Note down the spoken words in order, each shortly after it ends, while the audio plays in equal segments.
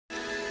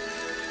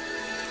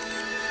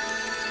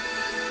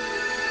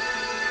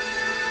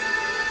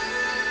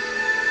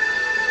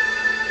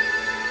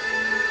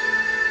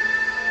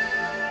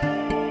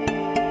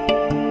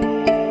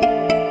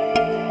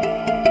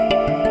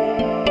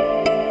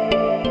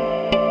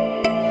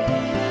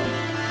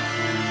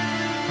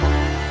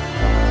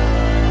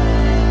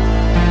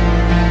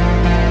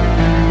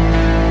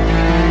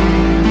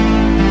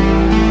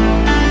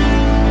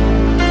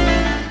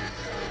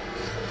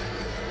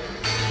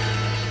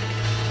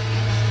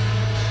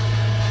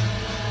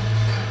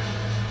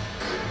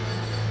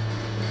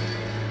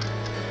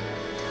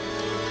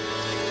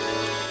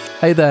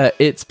Hey there,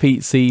 it's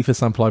Pete C for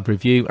Sample Library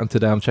Review, and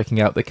today I'm checking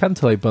out the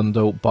Kantele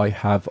bundle by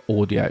Have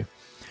Audio.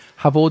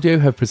 Have Audio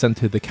have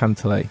presented the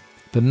Kantele,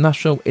 the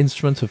national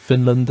instrument of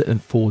Finland, in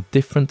 4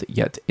 different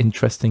yet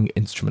interesting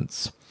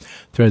instruments.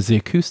 There is the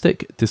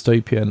Acoustic,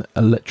 Dystopian,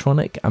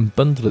 Electronic and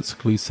bundle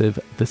exclusive,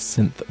 the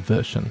Synth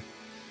version.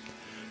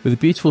 With the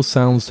beautiful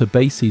sounds to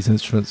base these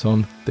instruments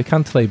on, the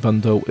Kantele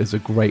bundle is a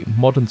great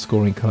modern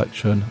scoring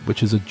collection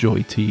which is a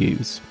joy to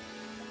use.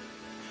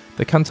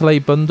 The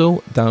Kantele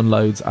bundle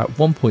downloads at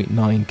 1.9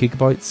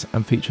 GB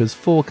and features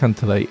 4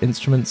 Kantele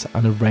instruments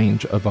and a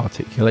range of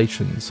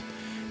articulations.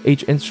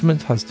 Each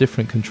instrument has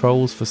different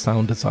controls for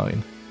sound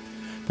design.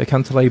 The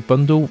Kantele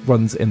bundle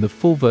runs in the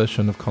full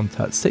version of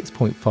Contact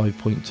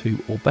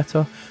 6.5.2 or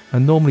better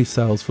and normally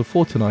sells for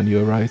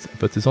 €49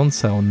 but is on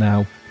sale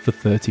now for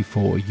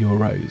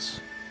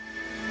 €34.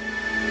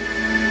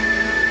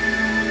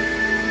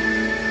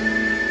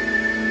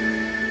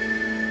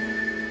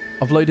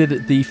 I've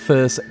loaded the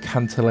first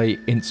Kantele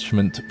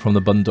instrument from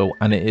the bundle,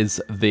 and it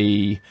is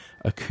the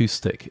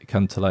Acoustic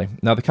Kantele.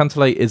 Now the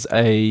Kantele is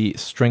a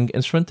string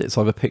instrument, it's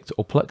either picked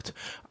or plucked,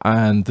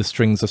 and the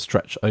strings are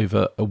stretched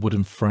over a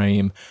wooden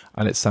frame,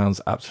 and it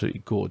sounds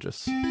absolutely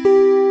gorgeous.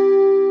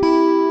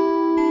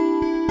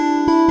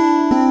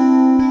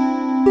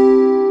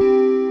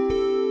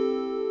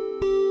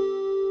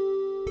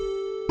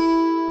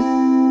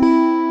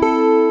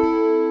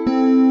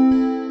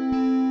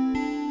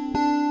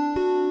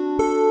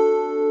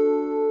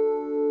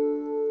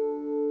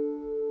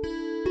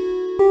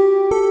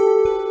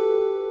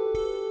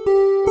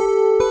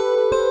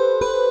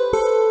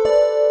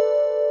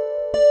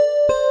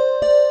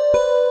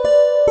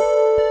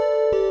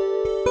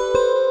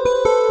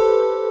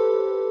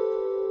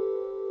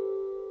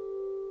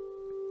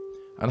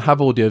 And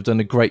Have Audio have done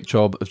a great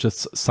job of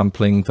just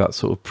sampling that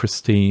sort of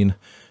pristine,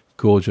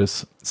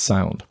 gorgeous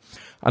sound.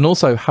 And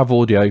also Have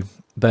Audio,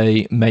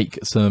 they make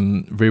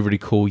some really, really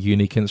cool,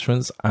 unique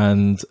instruments,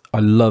 and I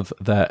love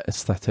their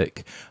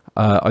aesthetic.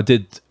 I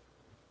did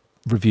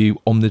review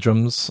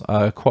Omnidrums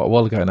quite a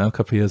while ago now, a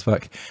couple of years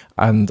back,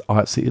 and I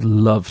absolutely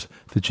loved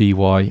the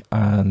GY,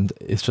 and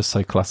it's just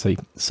so classy.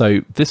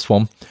 So this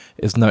one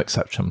is no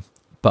exception.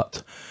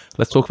 But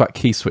let's talk about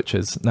key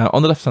switches. Now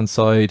on the left hand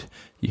side,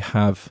 you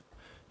have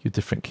your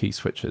different key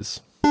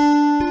switches. So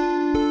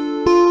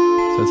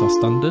there's our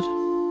standard.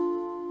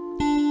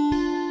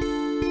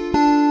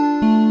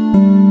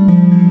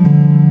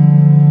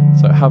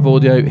 So Have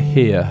Audio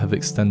here have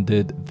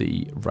extended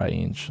the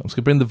range. I'm just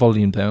going to bring the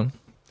volume down.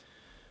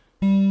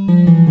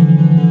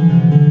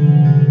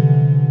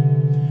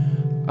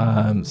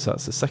 So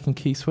that's the second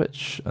key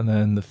switch, and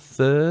then the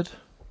third.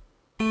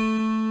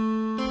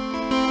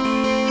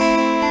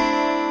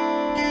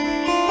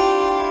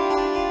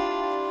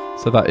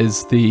 So that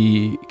is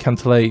the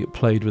Kantele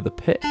played with a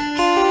pick.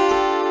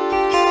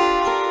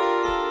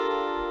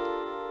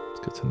 Let's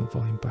go turn the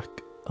volume back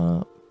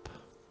up.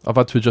 I've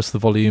had to adjust the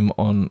volume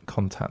on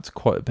Contact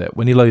quite a bit.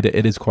 When you load it,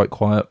 it is quite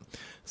quiet,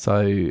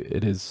 so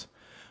it is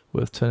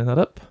worth turning that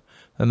up.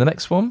 And the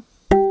next one,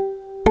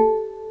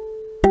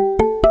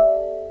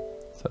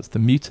 so that's the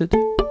muted.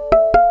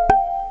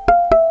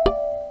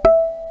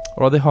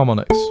 Or are they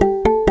harmonics?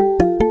 I'm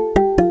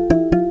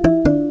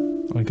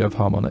going to go with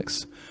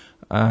harmonics.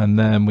 And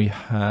then we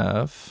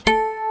have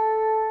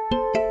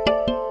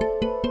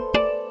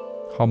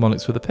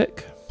harmonics with a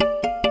pick.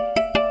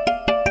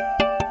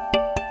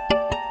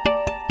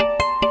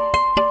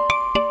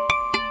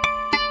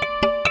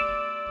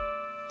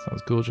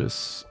 Sounds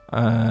gorgeous.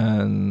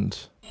 And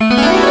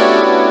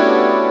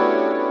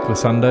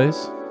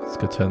glissandos. Let's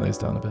go turn those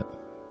down a bit.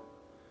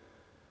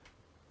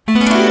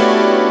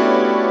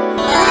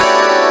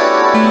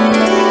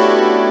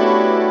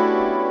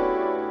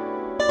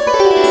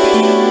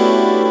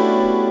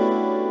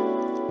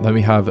 Then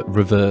we have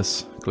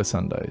reverse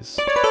glissandos,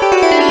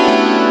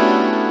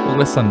 or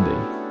glissandi,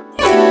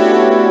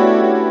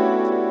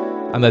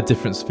 and they're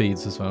different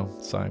speeds as well.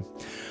 So,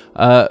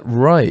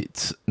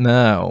 right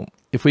now,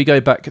 if we go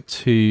back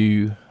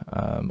to,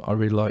 I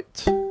really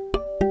liked, I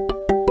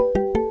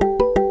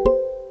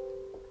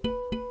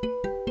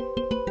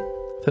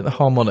think the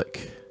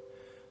harmonic,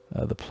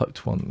 the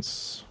plucked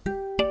ones.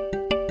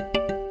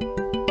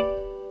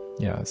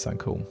 Yeah, they sound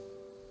cool.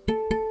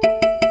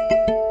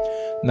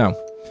 Now,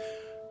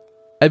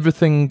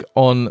 everything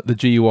on the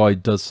GUI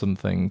does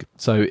something.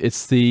 So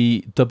it's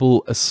the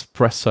double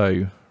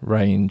espresso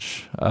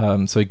range.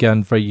 So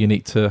again, very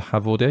unique to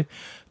Have Audio.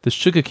 The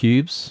sugar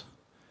cubes,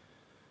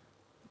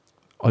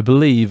 I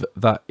believe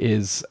that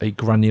is a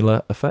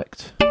granular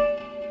effect.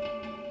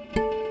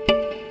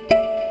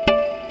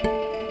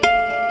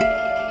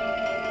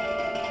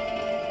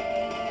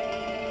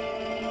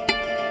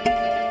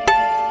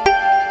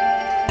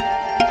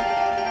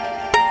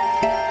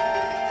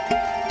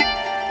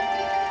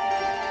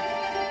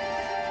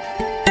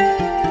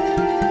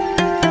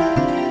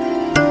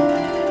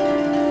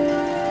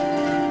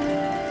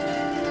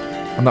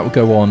 And that will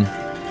go on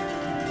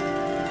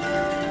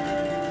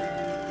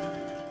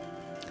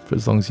for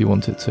as long as you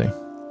want it to.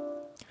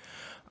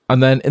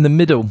 And then in the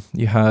middle,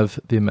 you have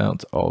the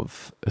amount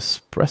of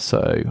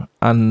espresso.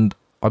 And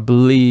I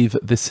believe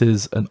this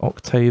is an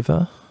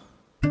octaver.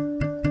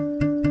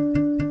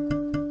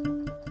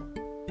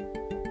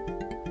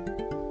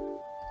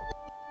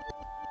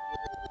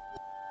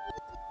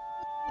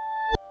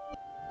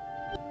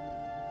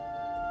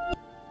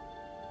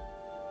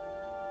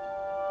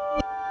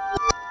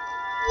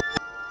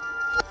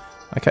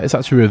 Okay, it's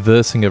actually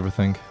reversing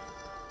everything.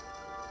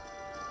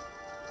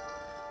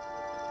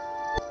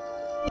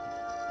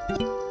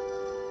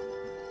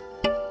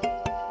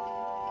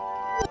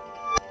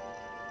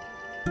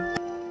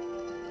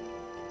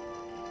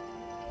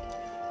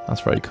 That's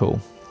very cool.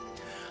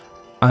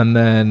 And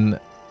then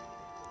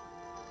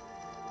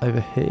over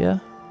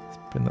here, let's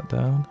bring that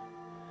down.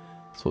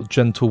 Sort of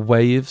gentle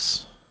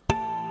waves.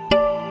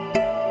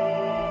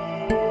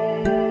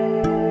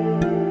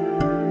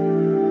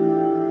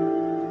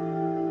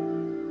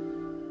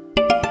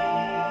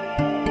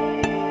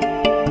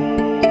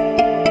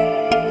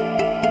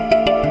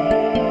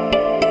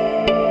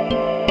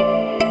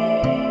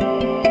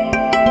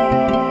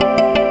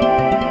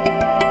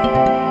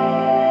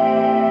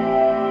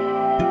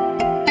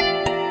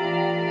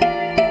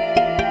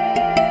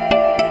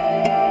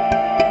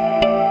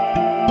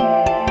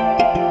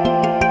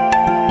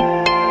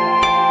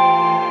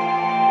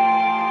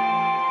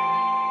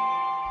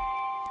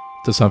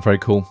 Does sound very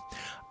cool.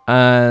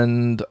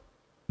 And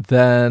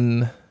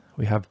then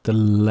we have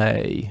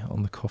delay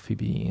on the coffee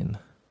bean.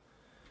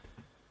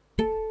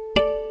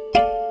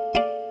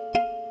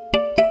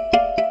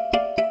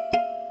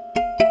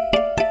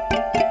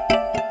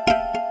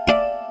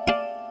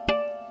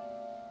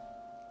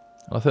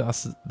 I think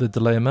that's the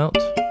delay amount.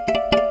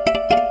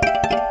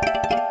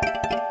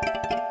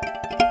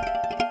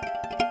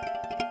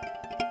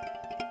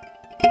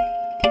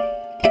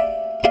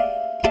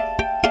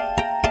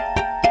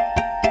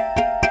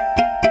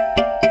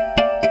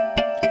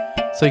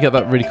 So you get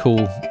that really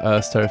cool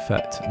stereo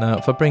effect. Now,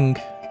 if I bring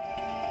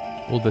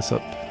all this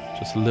up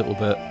just a little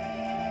bit.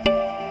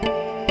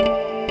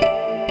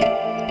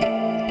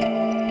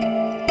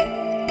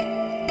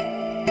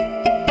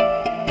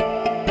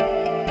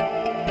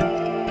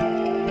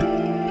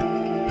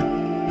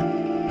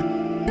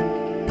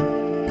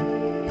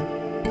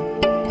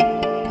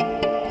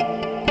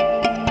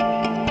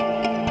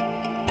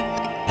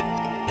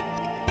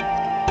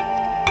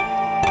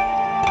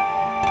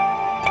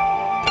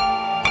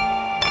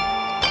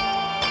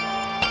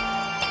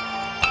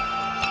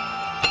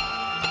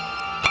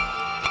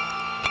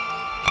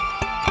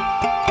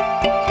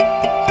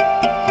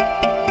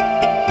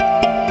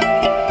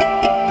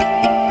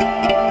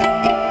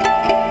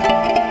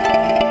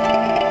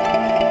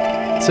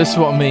 So this is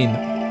what I mean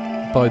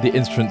by the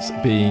instruments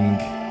being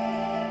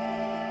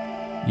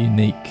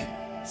unique.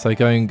 So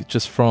going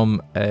just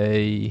from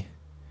a,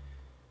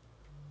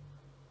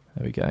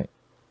 there we go,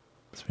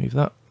 let's move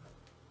that,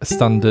 a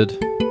standard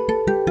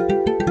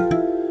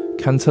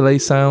Kantele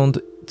sound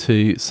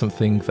to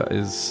something that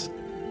is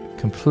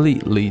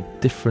completely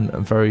different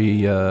and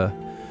very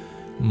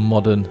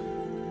modern.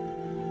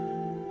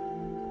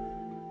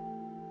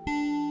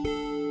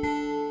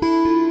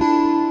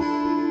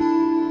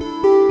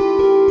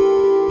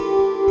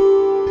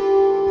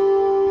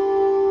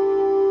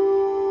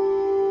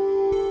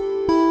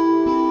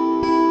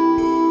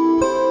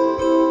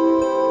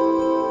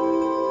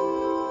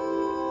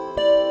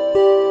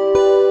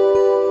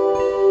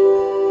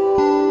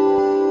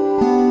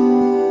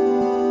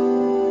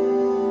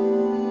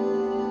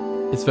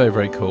 It's very,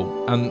 very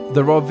cool. And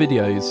there are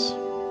videos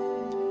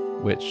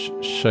which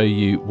show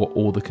you what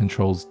all the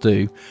controls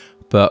do,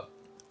 but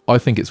I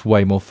think it's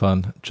way more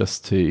fun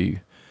just to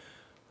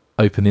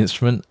open the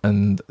instrument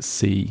and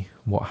see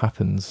what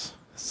happens.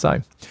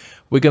 So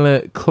we're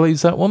going to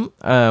close that one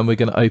and we're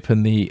going to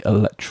open the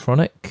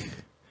electronic.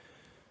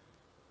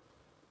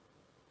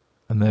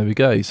 And there we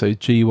go. So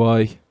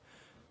GUI.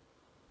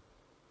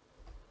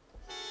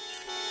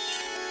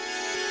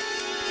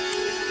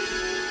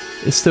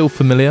 It's still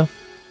familiar.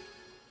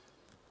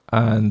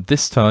 And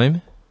this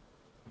time,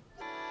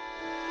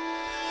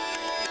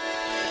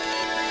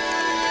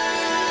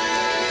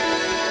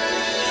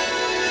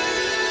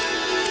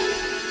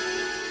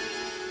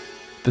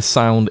 the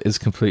sound is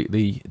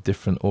completely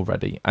different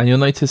already. And you'll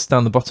notice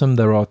down the bottom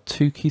there are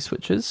 2 key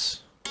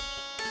switches.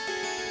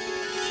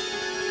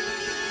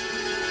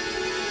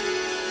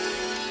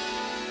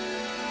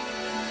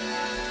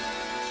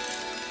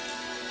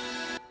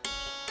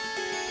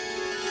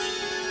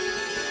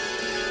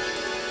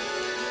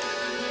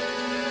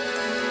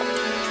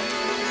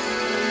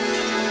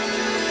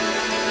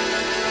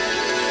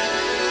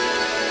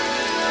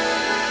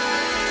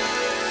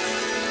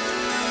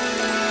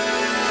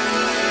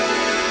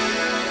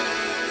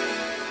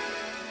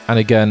 And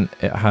again,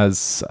 it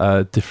has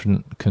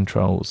different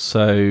controls.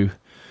 So,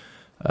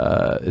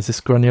 is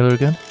this granular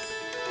again?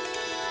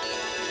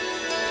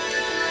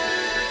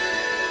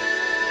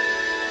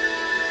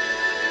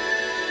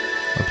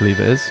 I believe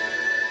it is.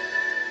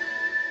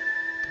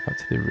 Go back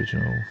to the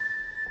original.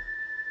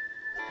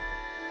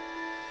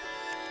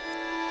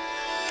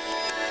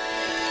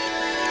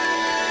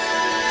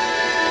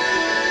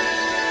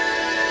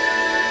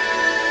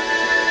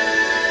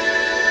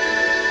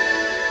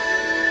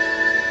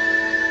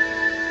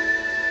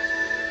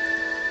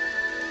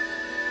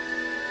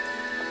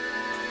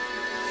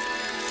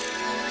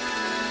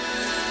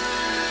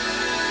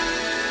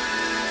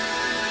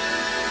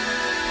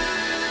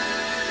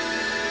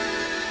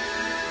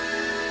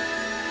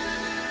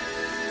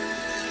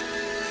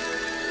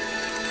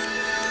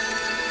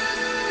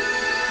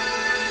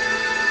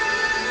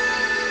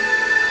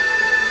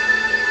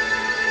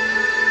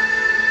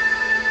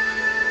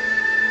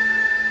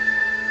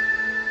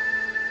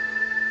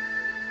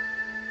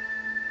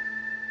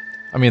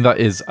 mean, that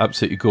is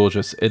absolutely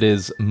gorgeous. It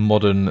is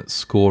modern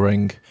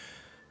scoring.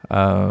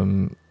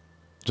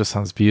 Just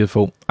sounds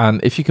beautiful.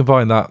 And if you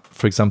combine that,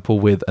 for example,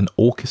 with an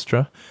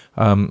orchestra,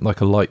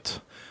 like a light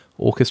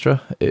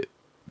orchestra, it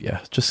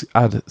just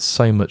add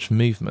so much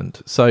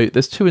movement. So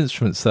there's two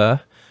instruments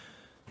there.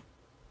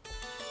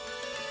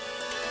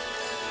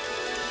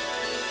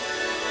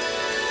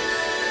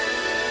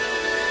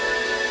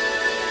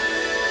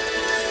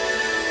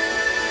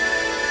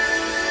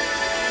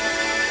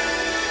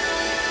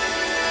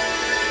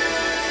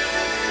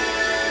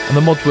 And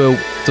the mod wheel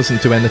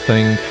doesn't do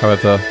anything,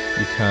 however,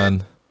 you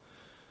can,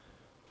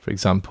 for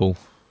example,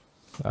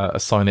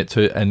 assign it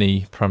to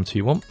any parameter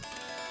you want.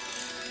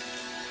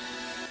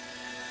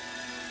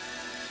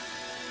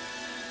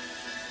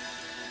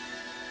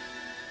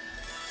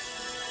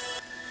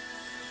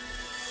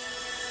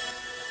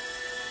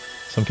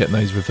 So I'm getting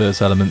those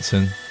reverse elements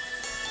in.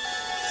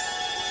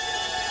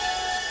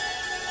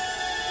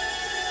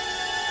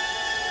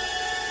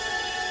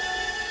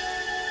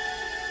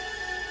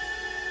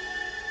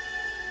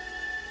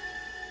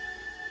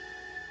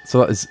 So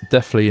that is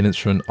definitely an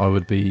instrument I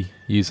would be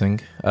using.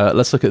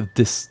 Let's look at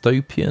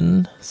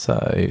Dystopian. So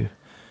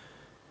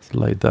let's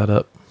load that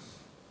up.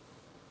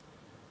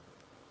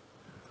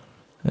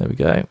 There we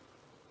go.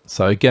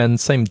 So again,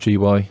 same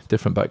GUI,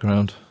 different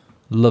background.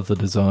 Love the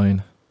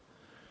design.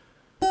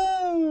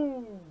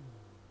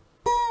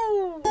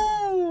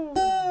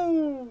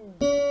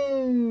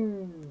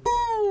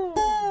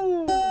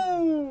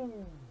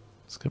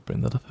 Just gonna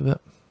bring that up a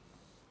bit.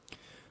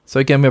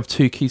 So again, we have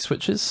two key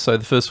switches. So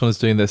the first one is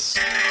doing this.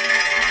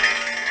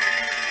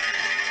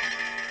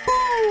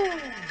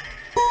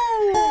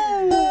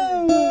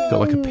 Got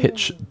like a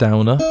pitch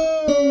downer,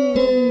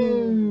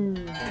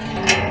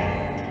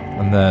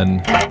 and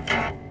then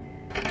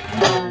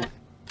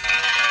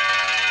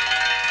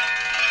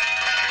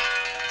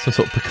some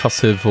sort of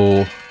percussive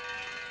or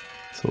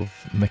sort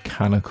of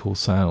mechanical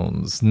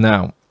sounds.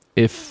 Now,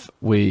 if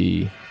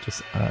we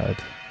just add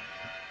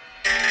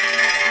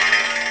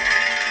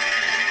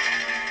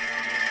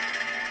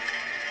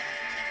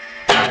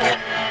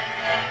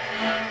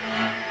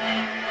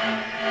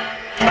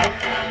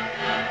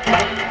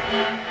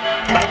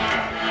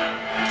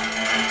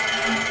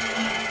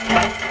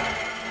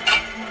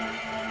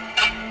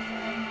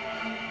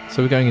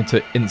so we're going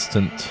into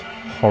instant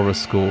horror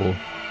score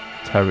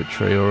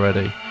territory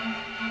already.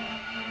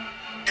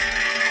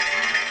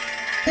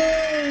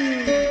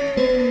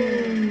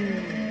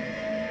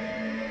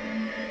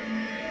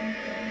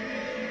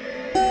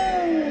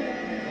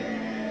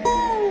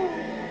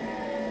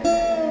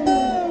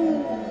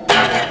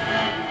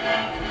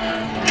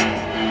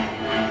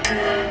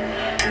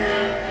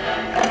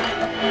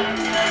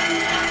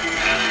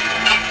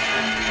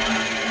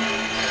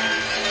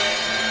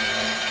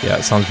 Yeah,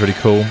 it sounds really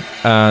cool.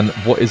 And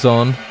what is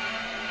on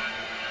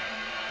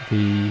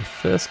the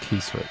first key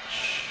switch?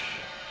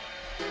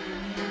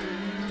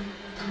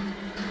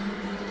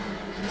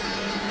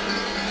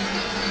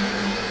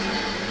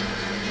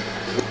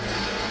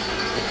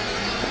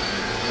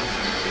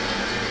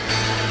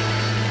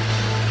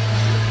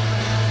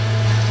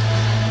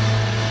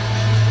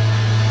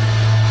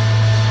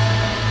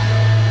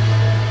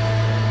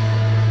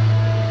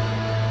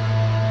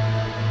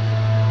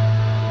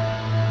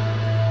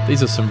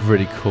 These are some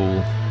really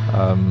cool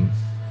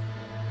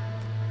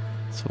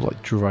sort of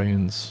like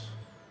drones.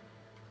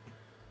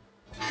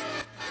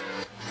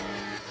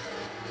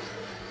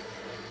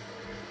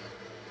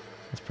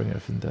 Let's bring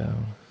everything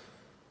down.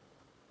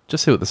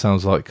 Just see what the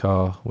sounds like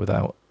are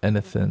without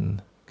anything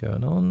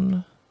going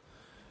on.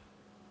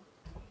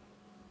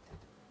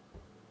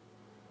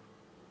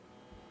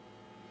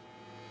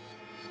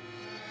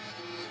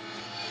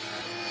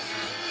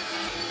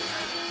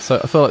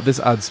 So I feel like this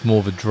adds more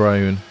of a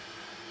drone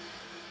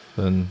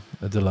than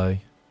a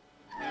delay.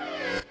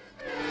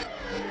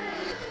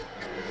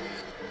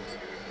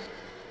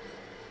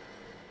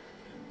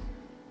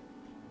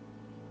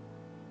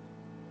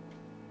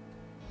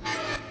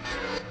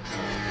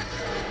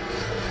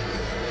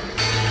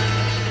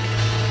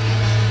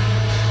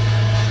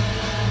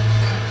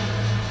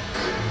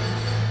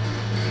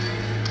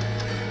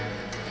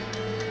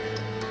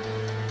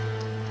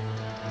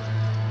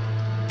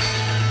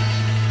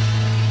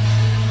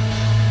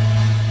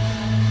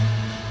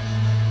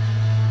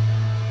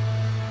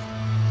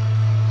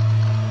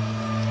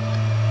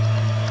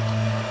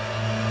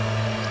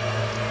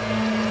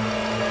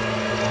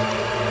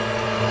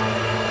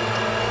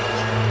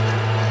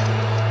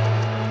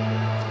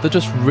 They're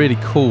just really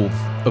cool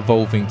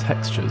evolving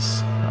textures.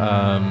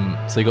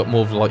 So you got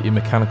more of like your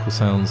mechanical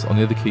sounds on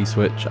the other key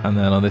switch, and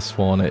then on this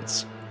one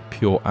it's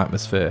pure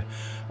atmosphere.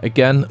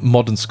 Again,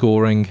 modern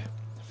scoring,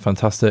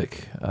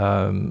 fantastic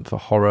for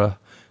horror,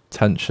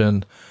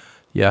 tension.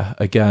 Yeah,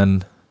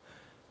 again,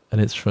 an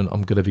instrument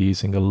I'm going to be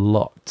using a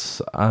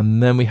lot.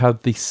 And then we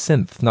have the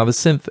synth. Now the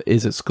synth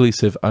is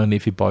exclusive only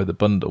if you buy the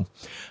bundle.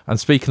 And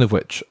speaking of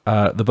which,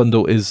 the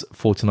bundle is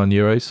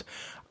 €49,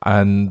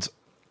 and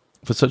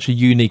for such a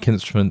unique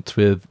instrument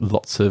with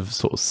lots of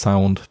sort of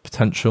sound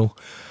potential,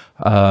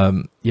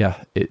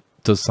 yeah, it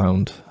does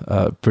sound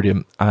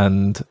brilliant,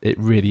 and it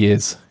really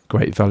is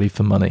great value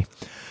for money.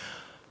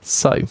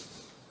 So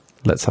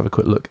let's have a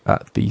quick look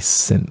at the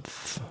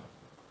synth.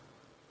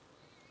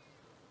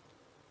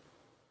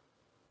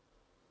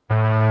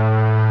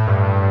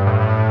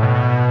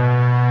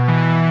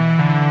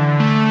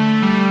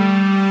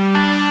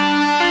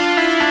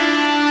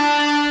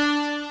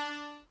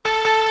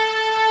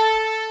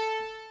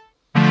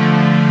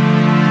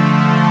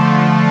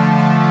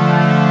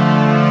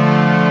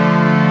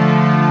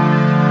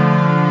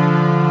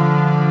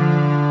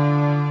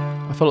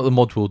 I feel like the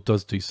mod wheel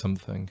does do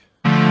something.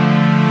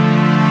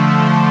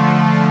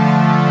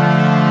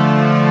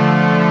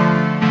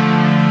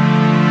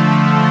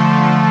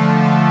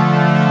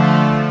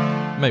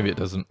 Maybe it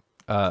doesn't.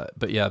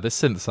 But yeah, this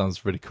synth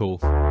sounds really cool.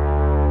 So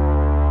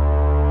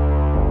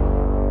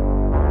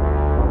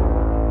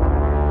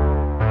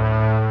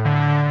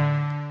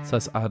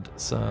let's add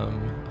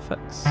some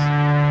effects.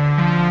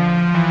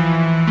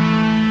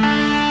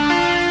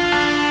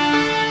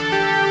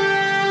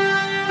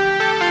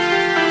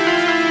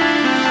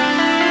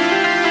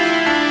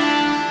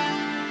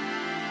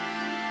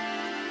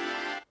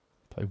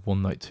 Play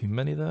one note too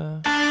many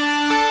there.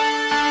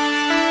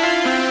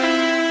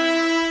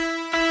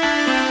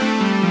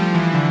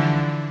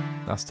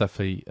 That's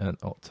definitely an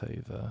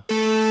octave there.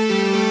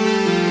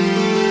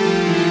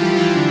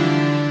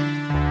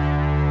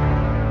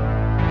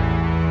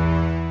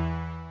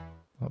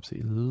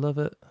 Absolutely love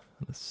it.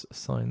 Let's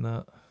assign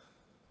that.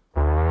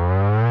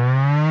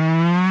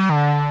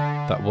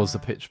 That was the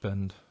pitch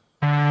bend.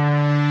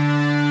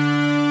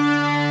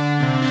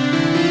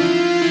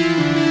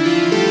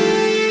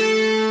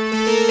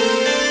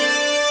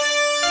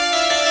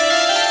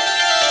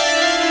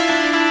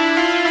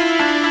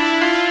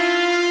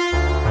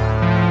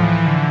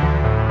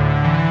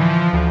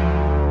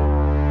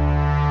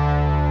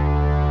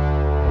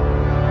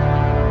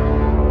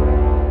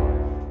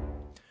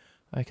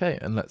 Okay,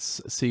 and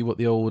let's see what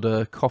the old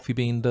coffee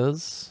bean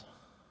does.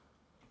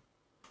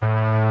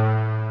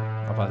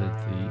 I've added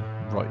the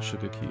right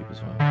sugar cube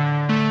as well.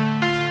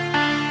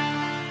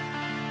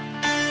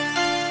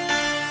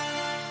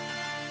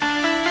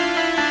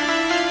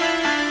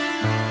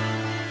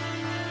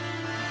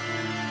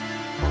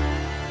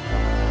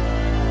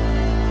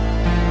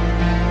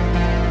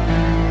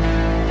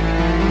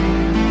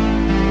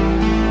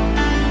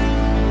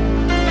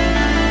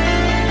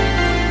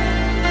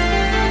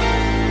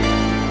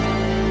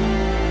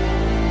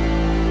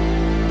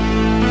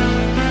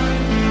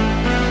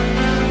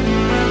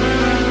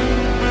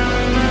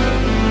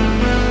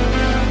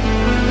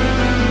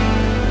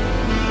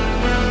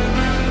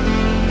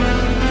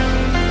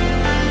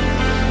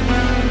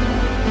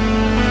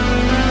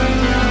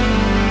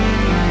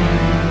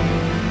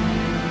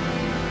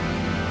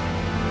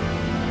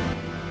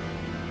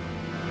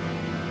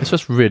 It's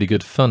just really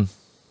good fun.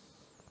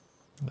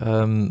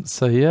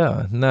 So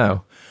yeah,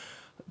 now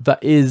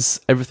that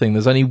is everything.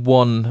 There's only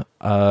one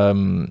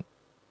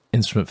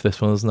instrument for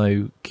this one. There's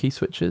no key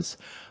switches,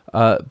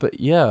 but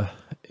yeah,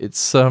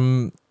 it's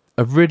a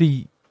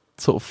really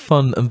sort of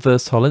fun and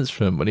versatile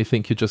instrument when you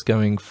think you're just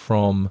going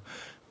from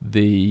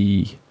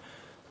the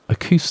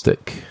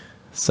acoustic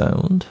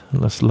sound.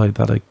 Let's load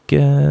that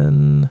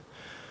again.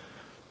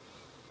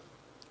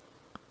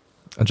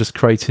 And just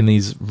creating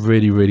these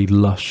really, really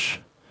lush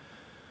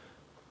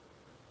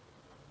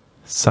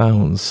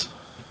sounds.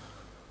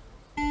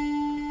 Bring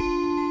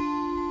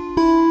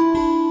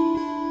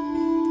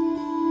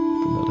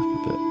that up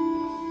a bit.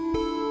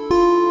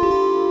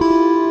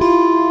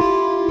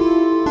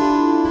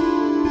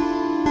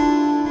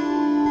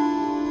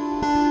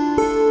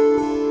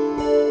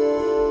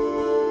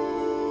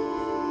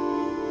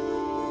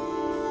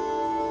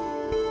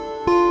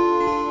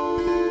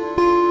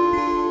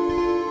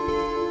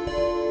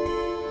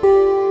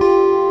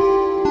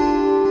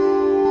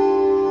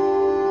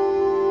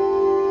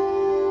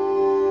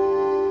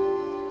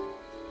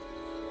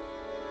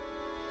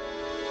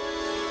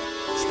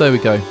 There we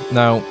go.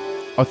 Now,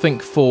 I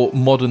think for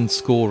modern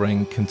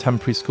scoring,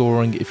 contemporary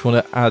scoring, if you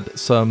want to add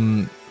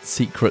some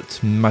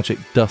secret magic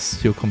dust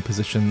to your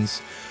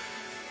compositions,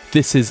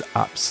 this is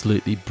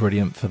absolutely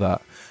brilliant for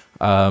that.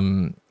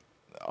 I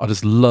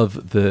just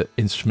love the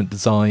instrument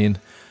design.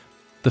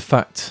 The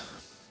fact,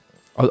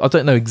 I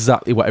don't know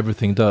exactly what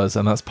everything does,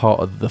 and that's part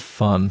of the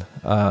fun.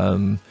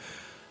 And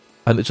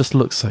it just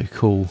looks so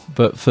cool.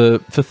 But for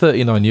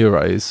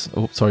 €39,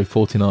 or sorry,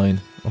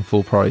 49 on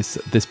full price,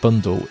 this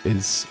bundle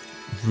is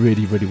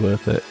really, really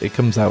worth it. It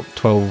comes out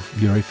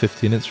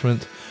 €12.50 an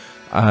instrument,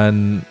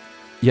 and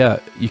yeah,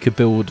 you could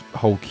build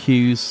whole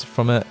cues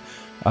from it.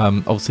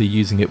 Obviously,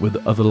 using it with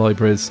other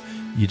libraries,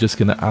 you're just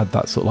going to add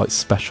that sort of like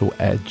special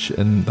edge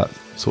and that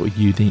sort of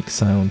unique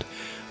sound.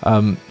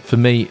 For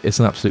me, it's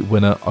an absolute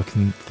winner. I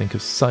can think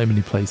of so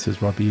many places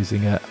where I'll be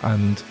using it,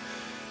 and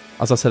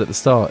as I said at the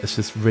start, it's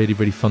just really,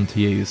 really fun to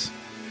use.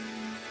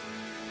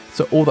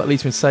 So all that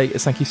leaves me to say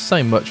is thank you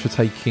so much for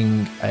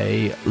taking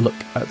a look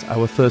at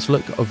our first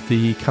look of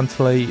the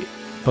Kantele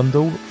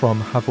bundle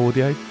from Have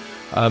Audio.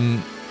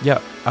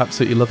 Yeah,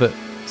 absolutely love it.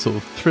 sort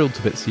of thrilled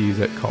to bits to use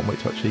it. Can't wait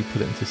to actually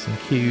put it into some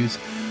cues.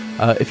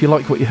 If you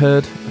like what you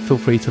heard, feel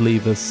free to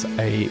leave us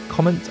a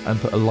comment and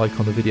put a like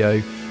on the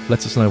video.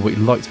 Let us know what you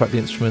liked about the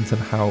instrument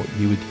and how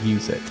you would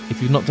use it.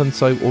 If you've not done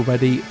so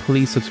already,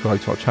 please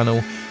subscribe to our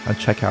channel and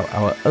check out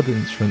our other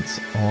instruments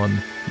on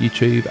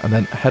YouTube, and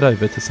then head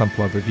over to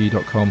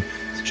samplereview.com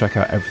to check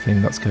out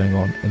everything that's going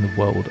on in the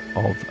world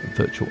of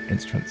virtual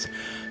instruments.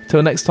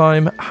 Till next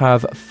time,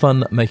 have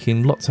fun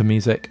making lots of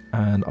music,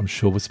 and I'm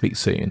sure we'll speak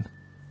soon.